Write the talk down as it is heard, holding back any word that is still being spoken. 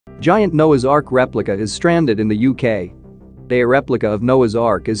Giant Noah's Ark replica is stranded in the UK. A replica of Noah's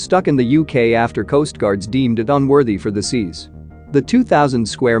Ark is stuck in the UK after coastguards deemed it unworthy for the seas. The 2,000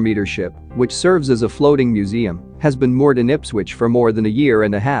 square meter ship, which serves as a floating museum, has been moored in Ipswich for more than a year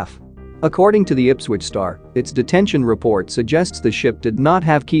and a half. According to the Ipswich Star, its detention report suggests the ship did not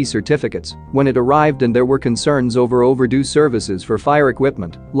have key certificates when it arrived and there were concerns over overdue services for fire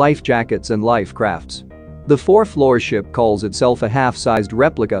equipment, life jackets and life crafts. The 4-floor ship calls itself a half-sized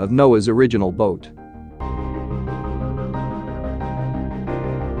replica of Noah's original boat.